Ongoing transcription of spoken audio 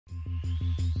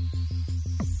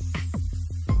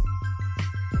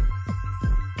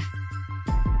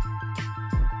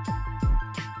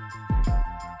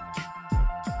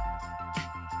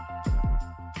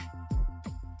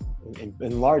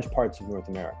in large parts of North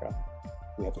America,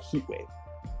 we have a heat wave.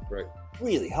 Right.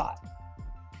 Really hot.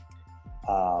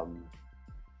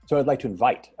 So I'd like to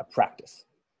invite a practice.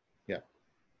 Yeah.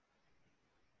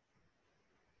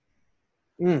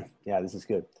 Yeah, this is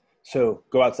good. So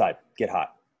go outside, get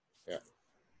hot. Yeah.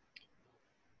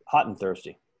 Hot and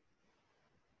thirsty.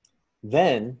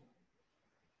 Then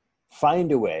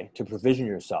find a way to provision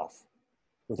yourself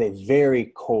with a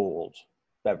very cold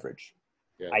beverage.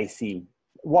 Yeah. Icy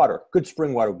water. Good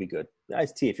spring water would be good.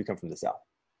 Iced tea if you come from the South.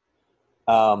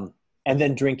 And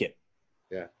then drink it.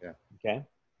 Yeah. Yeah. Okay.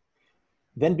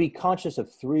 Then be conscious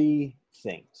of three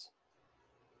things.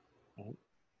 Okay?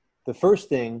 The first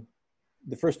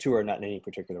two are not in any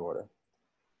particular order.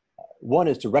 One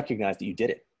is to recognize that you did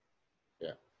it.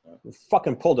 Yeah. You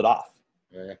fucking pulled it off.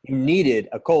 Yeah. You needed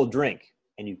a cold drink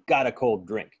and you got a cold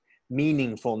drink.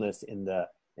 Meaningfulness in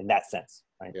that sense,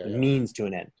 right? Yeah, The yeah. means to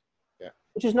an end. Yeah.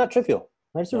 Which is not trivial.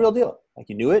 Right? It's a real deal. Like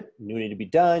you knew it needed to be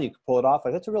done, you could pull it off.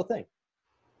 Like that's a real thing.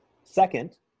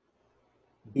 Second,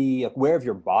 be aware of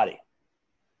your body.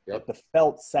 Yep. Like the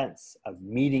felt sense of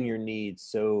meeting your needs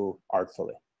so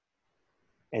artfully.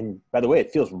 And by the way,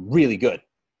 it feels really good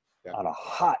on a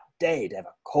hot day to have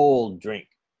a cold drink.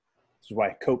 This is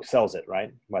why Coke sells it,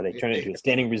 right? Why they turn it into a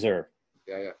standing reserve.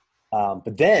 Yeah.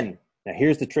 But then, now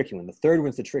here's the tricky one. The third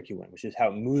one's the tricky one, which is how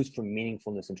it moves from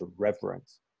meaningfulness into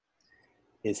reverence.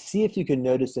 Is see if you can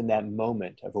notice in that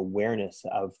moment of awareness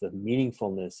of the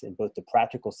meaningfulness in both the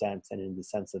practical sense and in the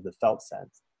sense of the felt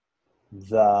sense,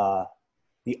 the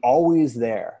always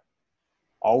there,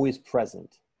 always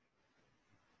present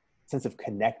sense of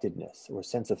connectedness or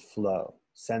sense of flow,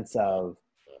 sense of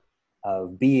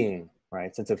being,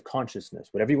 right? Sense of consciousness,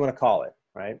 whatever you want to call it,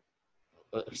 right?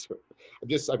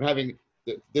 I'm having,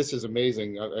 this is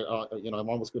amazing. I'm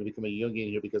almost going to become a Jungian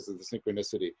here because of the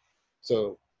synchronicity.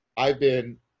 So I've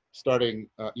been starting,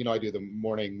 I do the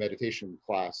morning meditation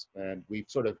class, and we've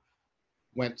sort of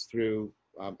went through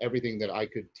everything that I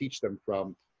could teach them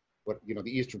from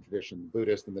the Eastern tradition,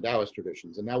 Buddhist and the Taoist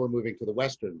traditions. And now we're moving to the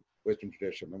Western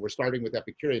tradition, and we're starting with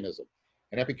Epicureanism.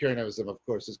 And Epicureanism, of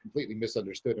course, is completely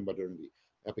misunderstood in modernity.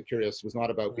 Epicurus was not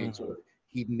about being sort of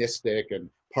hedonistic and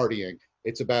partying.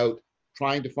 It's about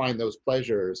trying to find those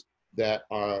pleasures that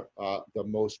are the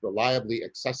most reliably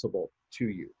accessible to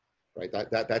you, right?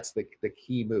 That's the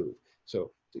key move.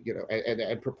 So,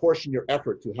 and proportion your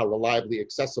effort to how reliably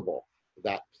accessible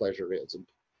that pleasure is.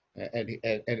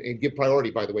 And give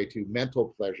priority, by the way, to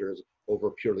mental pleasures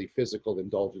over purely physical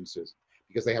indulgences,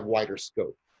 because they have wider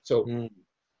scope. So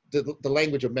the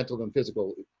language of mental and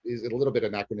physical is a little bit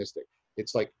anachronistic.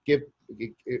 It's like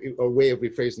a way of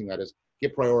rephrasing that is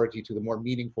give priority to the more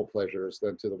meaningful pleasures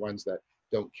than to the ones that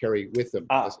don't carry with them.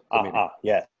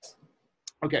 Yes.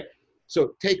 Okay,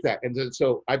 so take that. And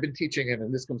so I've been teaching,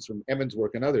 and this comes from Emmons'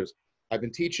 work and others, I've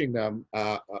been teaching them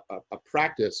a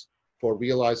practice for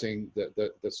realizing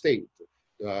the state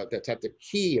that's at the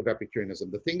key of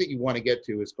Epicureanism. The thing that you want to get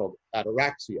to is called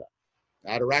ataraxia.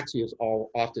 Ataraxia is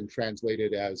often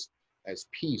translated as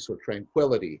peace or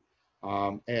tranquility.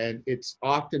 And it's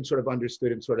often sort of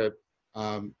understood in sort of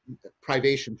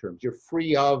privation terms. You're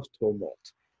free of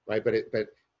tumult, right?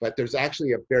 But there's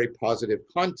actually a very positive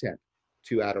content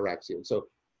to ataraxia. And so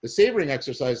the savoring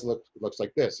exercise looks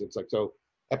like this. It's like, so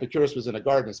Epicurus was in a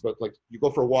garden. It's about like you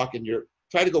go for a walk and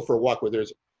try to go for a walk where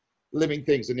there's living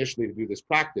things initially to do this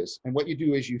practice. And what you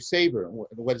do is you savor. And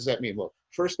what does that mean? Well,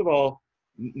 first of all,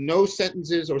 no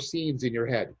sentences or scenes in your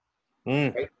head.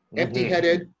 Right?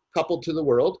 Empty-headed, coupled to the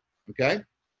world, okay?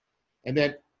 And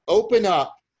then open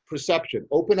up perception.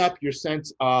 Open up your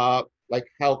sense of like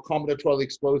how combinatorially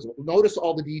explosive. Notice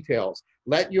all the details.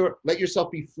 Let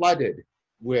yourself be flooded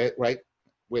with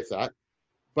that.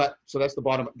 But so that's the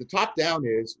bottom. The top down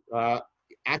is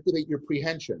activate your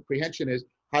prehension. Prehension is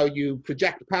how you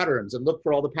project patterns and look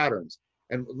for all the patterns,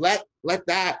 and let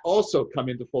that also come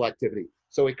into full activity.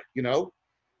 So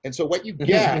and so what you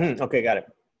get, okay, got it.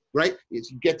 Right,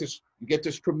 is you get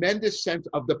this tremendous sense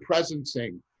of the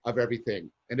presencing of everything,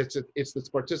 and it's this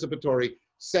participatory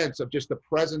sense of just the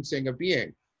presencing of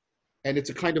being, and it's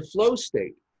a kind of flow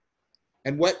state.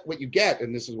 And what you get,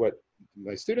 and this is what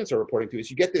my students are reporting to,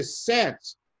 is you get this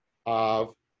sense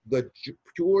of the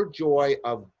pure joy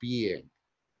of being,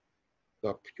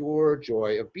 the pure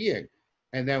joy of being.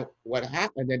 And then what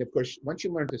happened? And then of course, once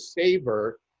you learn to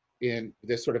savor in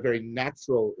this sort of very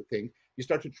natural thing, you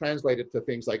start to translate it to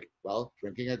things like, well,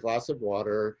 drinking a glass of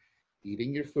water,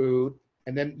 eating your food,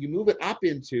 and then you move it up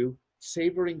into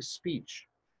savoring speech.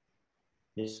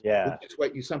 Yeah,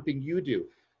 which is something you do,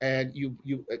 and you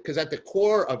because at the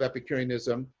core of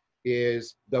Epicureanism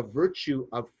is the virtue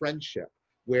of friendship,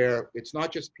 where it's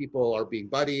not just people are being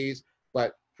buddies,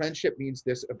 but friendship means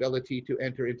this ability to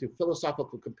enter into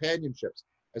philosophical companionships,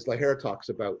 as Lahire talks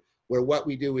about, where what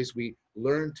we do is we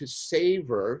learn to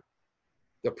savor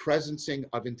the presencing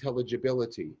of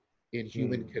intelligibility in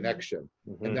human connection.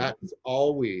 And that is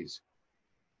always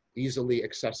easily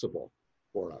accessible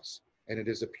for us. And it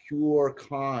is a pure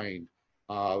kind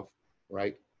of,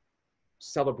 right,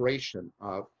 celebration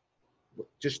of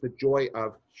just the joy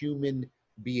of human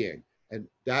being. And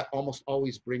that almost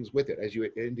always brings with it, as you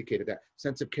indicated, that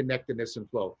sense of connectedness and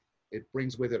flow. It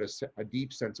brings with it a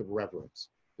deep sense of reverence.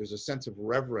 There's a sense of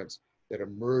reverence that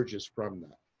emerges from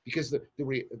that. Because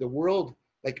the world,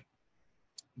 like,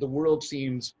 the world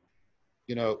seems,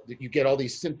 you know, you get all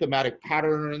these symptomatic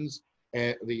patterns,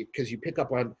 and because you pick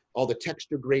up on all the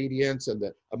texture gradients and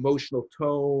the emotional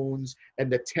tones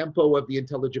and the tempo of the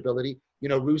intelligibility. You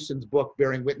know, Russin's book,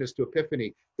 Bearing Witness to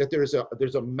Epiphany, that there's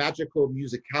a magical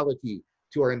musicality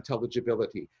to our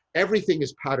intelligibility. Everything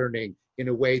is patterning in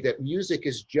a way that music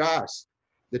is just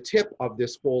the tip of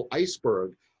this whole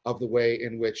iceberg of the way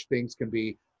in which things can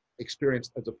be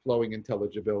experienced as a flowing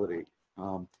intelligibility.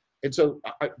 And so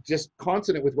just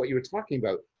consonant with what you were talking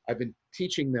about, I've been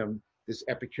teaching them this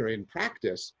Epicurean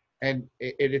practice, and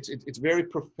it's very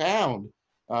profound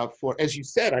for, as you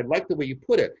said, I like the way you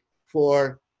put it,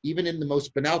 for even in the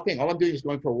most banal thing. All I'm doing is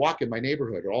going for a walk in my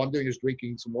neighborhood, or all I'm doing is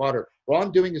drinking some water, or all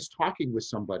I'm doing is talking with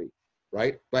somebody,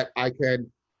 right? But I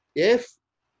can, if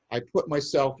I put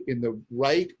myself in the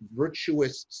right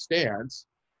virtuous stance,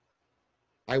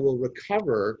 I will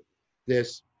recover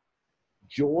this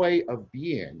joy of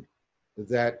being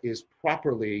that is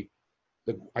properly,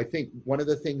 I think one of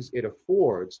the things it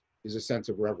affords is a sense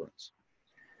of reverence.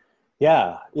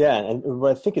 Yeah, and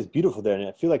what I think is beautiful there, and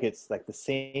I feel like it's like the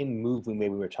same move we made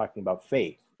when we were talking about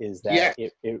faith, is that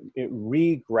it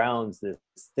re-grounds this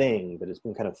thing that has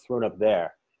been kind of thrown up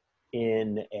there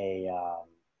in a,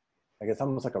 I guess it's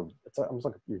almost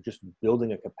like you're just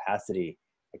building a capacity,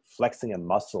 like flexing a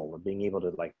muscle or being able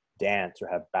to like dance or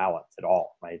have balance at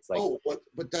all, right? It's like,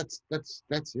 but that's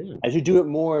it. As you do it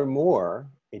more and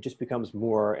more, it just becomes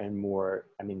more and more,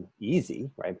 easy,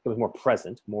 right? It becomes more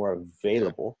present, more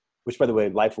available, which, by the way,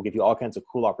 life will give you all kinds of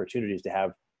cool opportunities to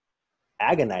have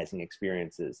agonizing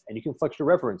experiences, and you can flex your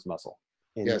reverence muscle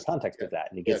in the context of that,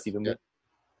 and it gets even more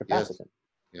capacitant.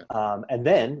 And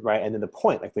then the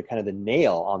point, like the kind of the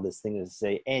nail on this thing is to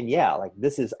say, and like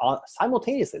this is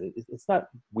simultaneously, it's not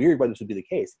weird why this would be the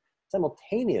case,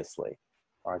 simultaneously,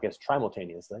 or I guess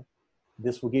trimultaneously,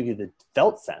 this will give you the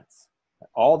felt sense,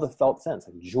 all the felt sense,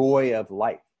 like joy of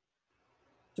life.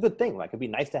 It's a good thing. Like, it'd be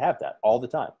nice to have that all the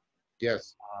time.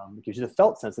 Yes. It gives you the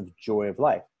felt sense of joy of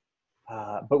life.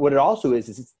 But what it also is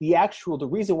it's the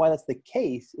reason why that's the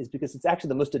case is because it's actually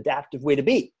the most adaptive way to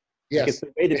be. Yes. Like, it's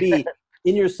the way to be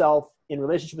in yourself, in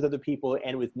relationship with other people,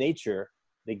 and with nature,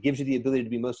 that gives you the ability to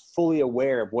be most fully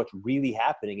aware of what's really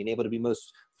happening and able to be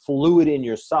most fluid in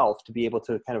yourself to be able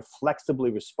to kind of flexibly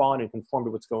respond and conform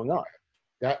to what's going on.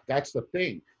 That's the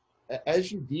thing.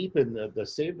 As you deepen the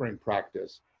savoring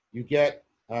practice, you get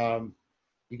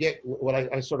what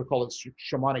I sort of call it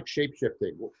shamanic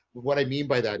shape-shifting. What I mean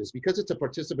by that is, because it's a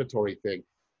participatory thing,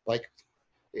 like,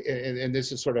 and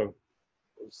this is sort of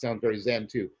sounds very Zen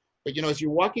too, but you know, as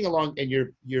you're walking along and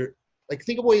you're like,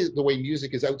 think of the way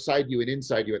music is outside you and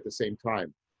inside you at the same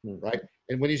time, right?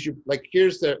 And when you like,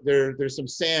 there's some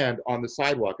sand on the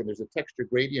sidewalk and there's a texture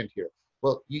gradient here.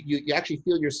 Well, you actually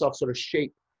feel yourself sort of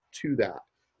shape to that,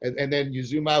 and then you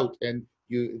zoom out and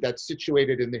that's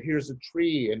situated in here's a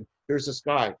tree and here's the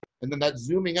sky, and then that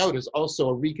zooming out is also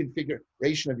a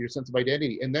reconfiguration of your sense of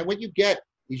identity. And then what you get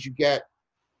is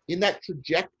in that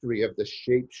trajectory of the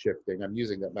shape shifting. I'm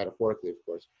using that metaphorically, of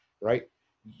course, right?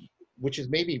 Which is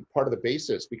maybe part of the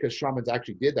basis, because shamans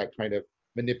actually did that kind of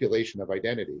manipulation of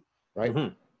identity,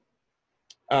 right?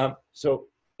 So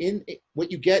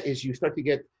what you get is you start to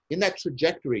get, in that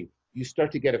trajectory, you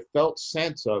start to get a felt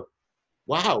sense of,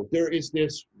 wow, there is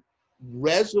this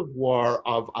reservoir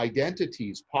of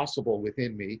identities possible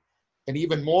within me, and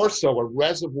even more so a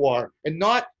reservoir, and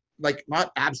not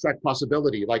abstract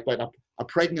possibility, but a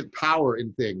pregnant power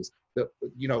in things that,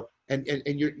 you know, and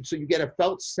so you get a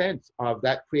felt sense of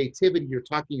that creativity you're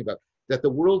talking about, that the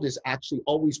world is actually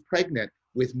always pregnant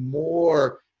with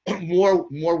more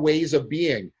ways of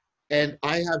being. And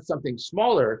I have something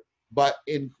smaller, but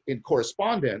in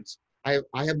correspondence, I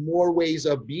have more ways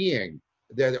of being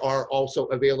that are also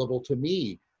available to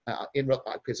me,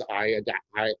 because I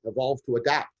evolved to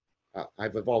adapt.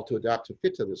 I've evolved to adapt to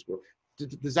fit to this world.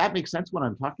 Does that make sense what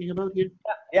I'm talking about here?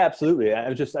 Yeah, absolutely. I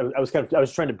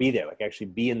was trying to be there, like actually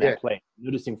be in that place.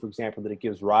 Noticing, for example, that it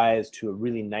gives rise to a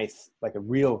really nice, like a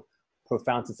real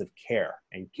profound sense of care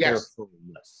and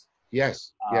carefulness.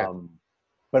 Yes. Yeah.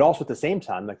 But also at the same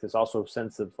time, like there's also a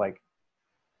sense of like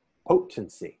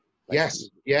potency. Like Yes.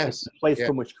 Yes. it's the place Yeah.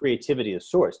 from which creativity is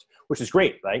sourced, which is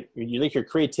great, right? You like your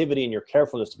creativity and your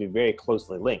carefulness to be very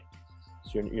closely linked.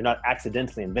 So you're not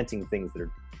accidentally inventing things that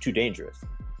are too dangerous,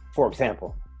 for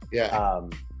example. Yeah.